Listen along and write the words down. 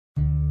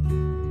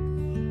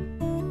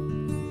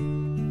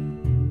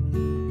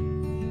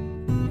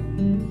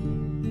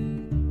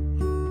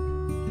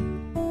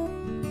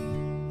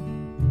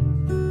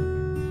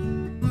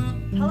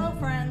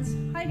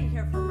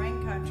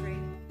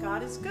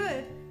was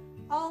good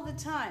all the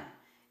time.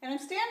 And I'm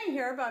standing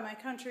here by my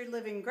Country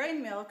Living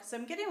grain mill because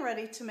I'm getting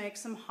ready to make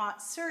some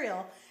hot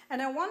cereal, and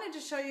I wanted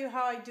to show you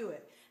how I do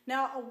it.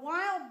 Now, a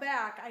while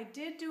back I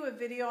did do a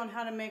video on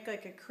how to make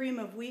like a cream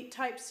of wheat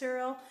type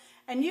cereal,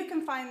 and you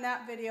can find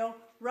that video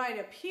right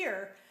up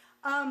here.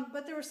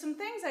 But there were some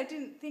things I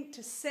didn't think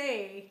to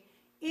say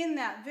in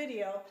that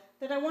video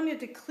that I wanted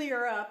to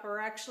clear up, or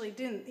actually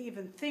didn't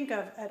even think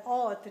of at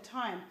all at the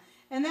time.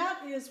 And that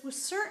is, with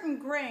certain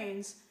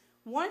grains,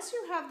 once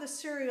you have the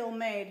cereal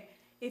made,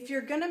 if you're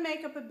going to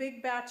make up a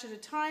big batch at a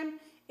time,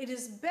 it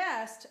is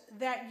best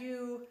that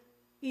you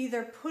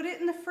either put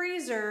it in the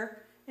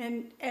freezer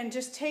and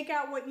just take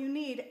out what you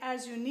need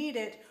as you need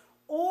it,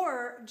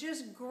 or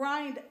just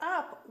grind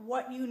up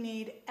what you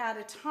need at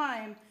a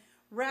time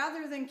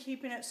rather than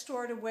keeping it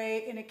stored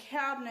away in a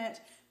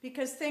cabinet,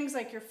 because things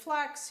like your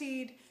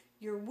flaxseed,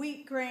 your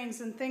wheat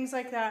grains and things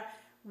like that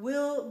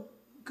will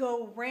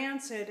go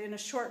rancid in a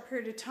short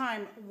period of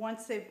time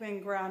once they've been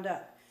ground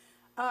up.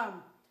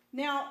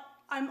 Now,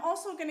 I'm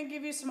also going to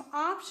give you some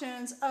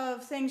options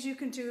of things you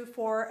can do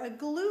for a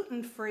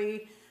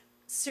gluten-free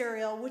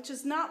cereal, which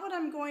is not what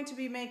I'm going to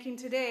be making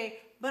today,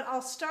 but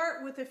I'll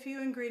start with a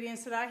few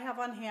ingredients that I have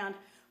on hand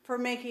for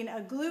making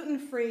a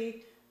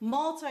gluten-free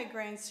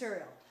multi-grain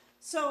cereal.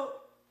 So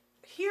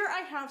here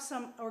I have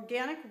some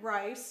organic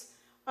rice.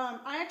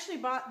 I actually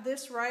bought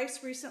this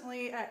rice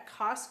recently at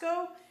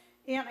Costco,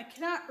 and I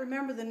cannot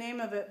remember the name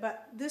of it,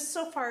 but this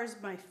so far is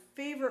my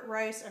favorite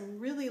rice. I'm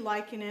really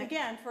liking it.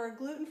 Again, for a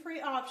gluten-free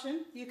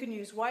option, you can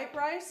use white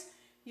rice,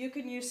 you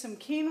can use some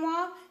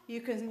quinoa, you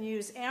can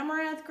use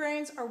amaranth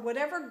grains, or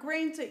whatever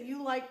grains that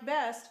you like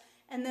best,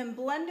 and then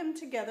blend them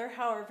together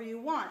however you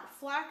want.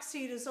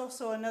 Flaxseed is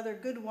also another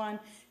good one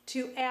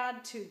to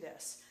add to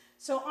this.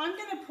 So I'm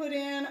going to put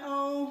in,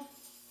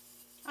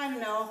 I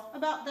don't know,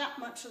 about that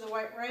much of the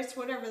white rice,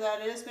 whatever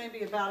that is,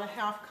 maybe about a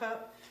half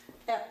cup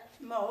at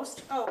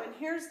most. Oh, and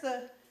here's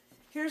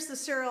the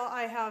cereal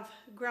I have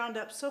ground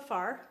up so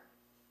far.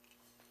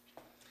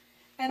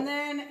 And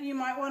then you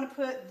might want to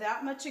put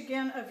that much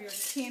again of your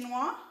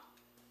quinoa.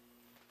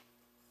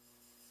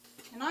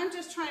 And I'm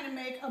just trying to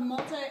make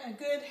a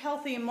good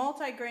healthy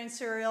multi-grain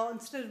cereal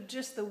instead of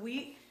just the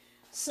wheat,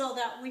 so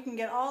that we can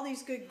get all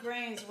these good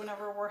grains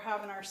whenever we're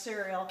having our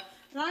cereal.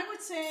 And I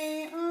would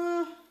say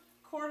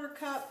quarter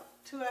cup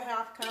to a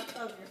half cup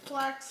of your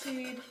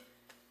flaxseed.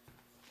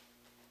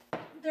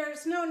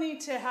 There's no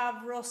need to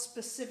have real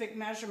specific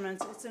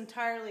measurements. It's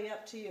entirely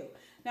up to you.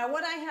 Now,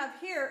 what I have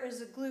here is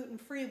a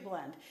gluten-free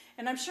blend,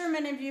 and I'm sure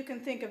many of you can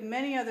think of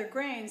many other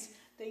grains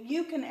that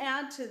you can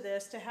add to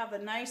this to have a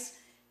nice,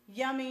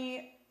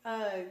 yummy,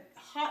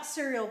 hot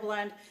cereal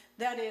blend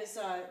that is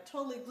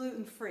totally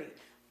gluten-free.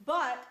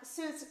 But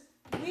since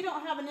we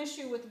don't have an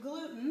issue with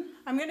gluten,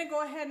 I'm going to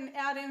go ahead and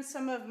add in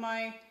some of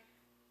my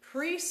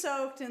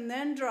pre-soaked and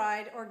then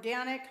dried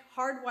organic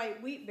hard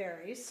white wheat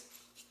berries.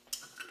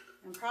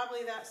 And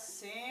probably that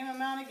same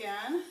amount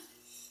again.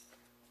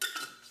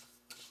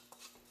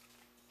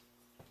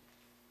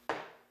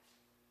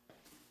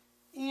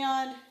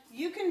 And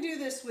you can do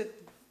this with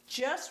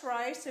just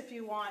rice if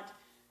you want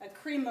a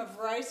cream of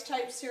rice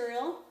type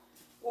cereal,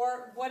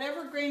 or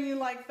whatever grain you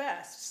like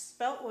best.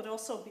 Spelt would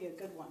also be a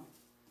good one.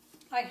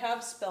 I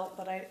have spelt,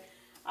 but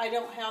I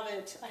don't have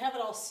it. I have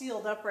it all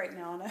sealed up right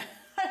now, and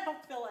I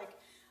don't feel like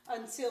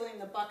unsealing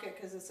the bucket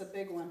because it's a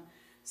big one.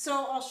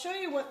 So I'll show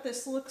you what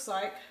this looks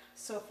like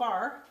so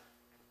far.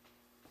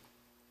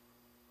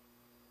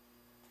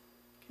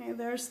 Okay,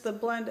 there's the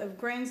blend of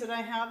grains that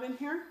I have in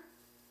here.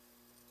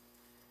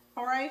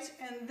 All right,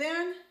 and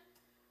then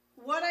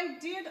what I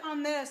did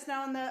on this,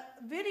 now in the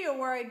video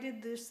where I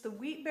did this, the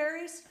wheat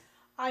berries,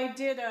 I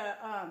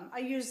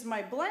used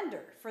my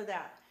blender for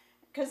that.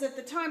 Because at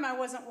the time I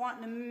wasn't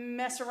wanting to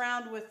mess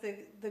around with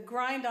the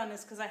grind on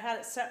this because I had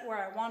it set where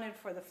I wanted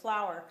for the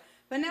flour.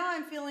 But now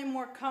I'm feeling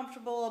more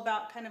comfortable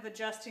about kind of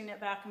adjusting it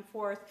back and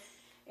forth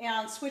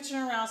and switching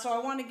around. So I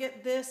want to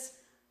get this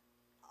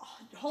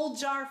whole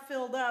jar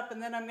filled up,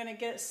 and then I'm going to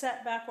get it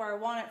set back where I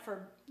want it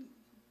for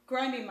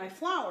grinding my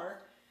flour.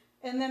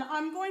 And then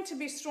I'm going to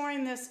be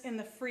storing this in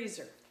the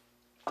freezer.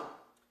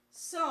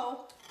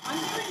 So I'm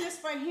doing this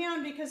by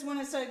hand because when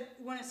it's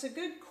a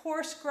good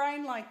coarse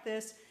grind like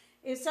this,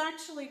 it's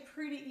actually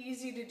pretty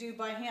easy to do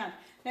by hand.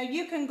 Now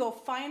you can go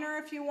finer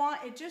if you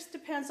want. It just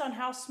depends on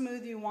how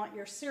smooth you want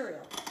your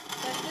cereal.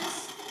 But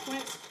this, when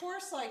it's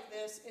coarse like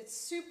this, it's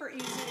super easy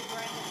to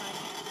grind it by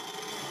hand.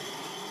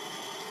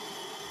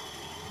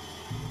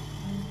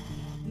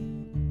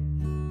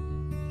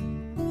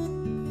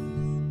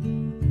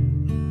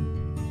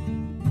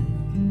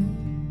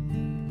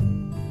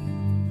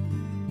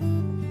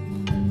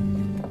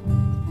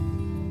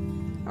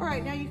 All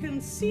right, now you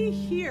can see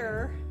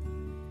here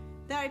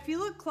that if you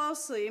look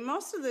closely,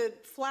 most of the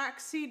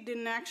flaxseed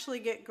didn't actually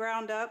get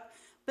ground up,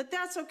 but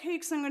that's okay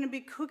because I'm going to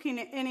be cooking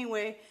it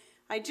anyway.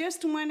 I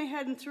just went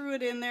ahead and threw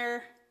it in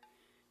there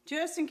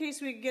just in case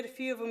we could get a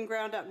few of them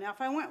ground up. Now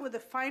if I went with a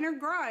finer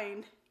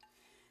grind,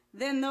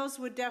 then those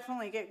would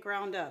definitely get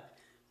ground up.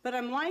 But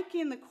I'm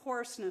liking the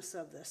coarseness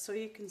of this, so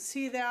you can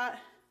see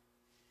that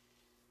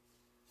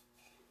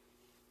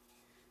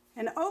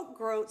And oat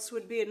groats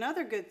would be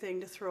another good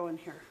thing to throw in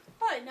here.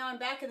 All right, now I'm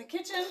back in the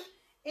kitchen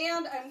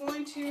and I'm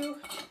going to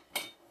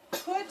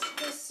put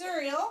the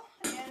cereal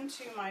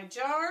into my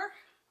jar.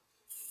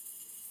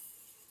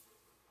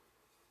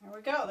 There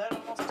we go, that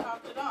almost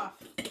topped it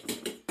off.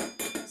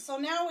 So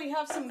now we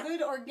have some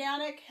good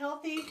organic,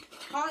 healthy,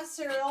 hot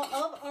cereal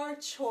of our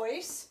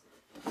choice.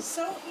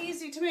 So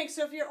easy to make.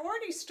 So if you're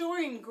already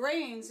storing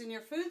grains in your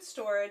food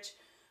storage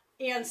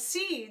and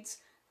seeds,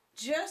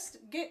 just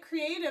get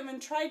creative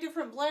and try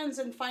different blends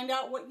and find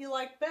out what you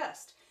like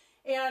best.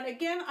 And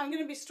again, I'm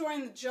going to be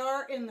storing the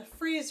jar in the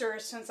freezer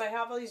since I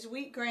have all these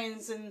wheat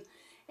grains and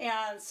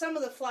some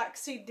of the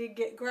flaxseed did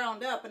get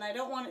ground up and I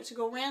don't want it to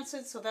go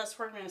rancid, so that's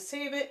where I'm going to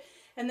save it.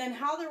 And then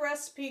how the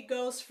recipe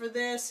goes for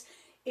this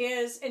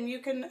is, and you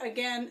can,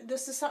 again,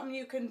 this is something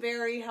you can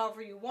vary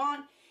however you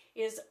want,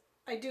 is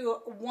I do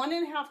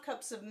 1.5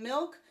 cups of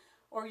milk,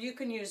 or you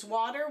can use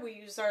water. We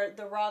use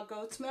the raw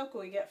goat's milk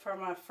we get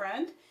from a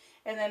friend.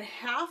 And then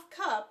 1/2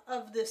 cup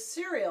of this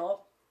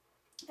cereal,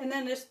 and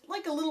then just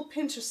like a little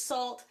pinch of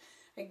salt.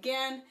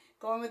 Again,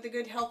 going with the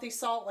good healthy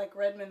salt like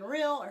Redmond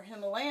Real or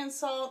Himalayan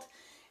salt.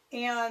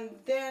 And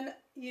then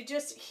you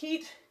just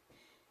heat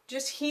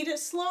it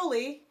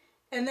slowly,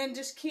 and then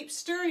just keep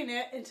stirring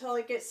it until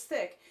it gets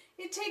thick.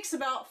 It takes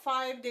about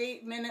 5 to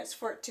 8 minutes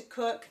for it to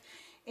cook,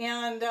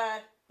 and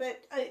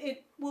but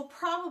it will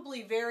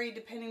probably vary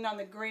depending on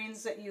the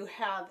grains that you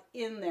have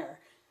in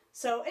there.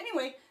 So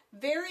anyway,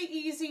 very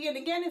easy. And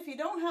again, if you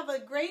don't have a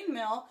grain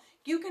mill,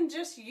 you can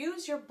just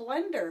use your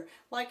blender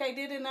like I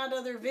did in that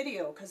other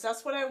video, because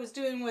that's what I was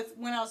doing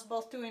when I was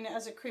both doing it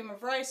as a cream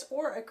of rice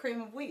or a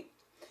cream of wheat.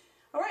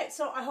 Alright,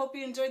 so I hope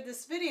you enjoyed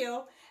this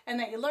video and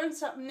that you learned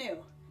something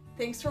new.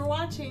 Thanks for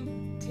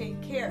watching,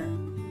 take care,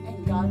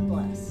 and God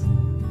bless.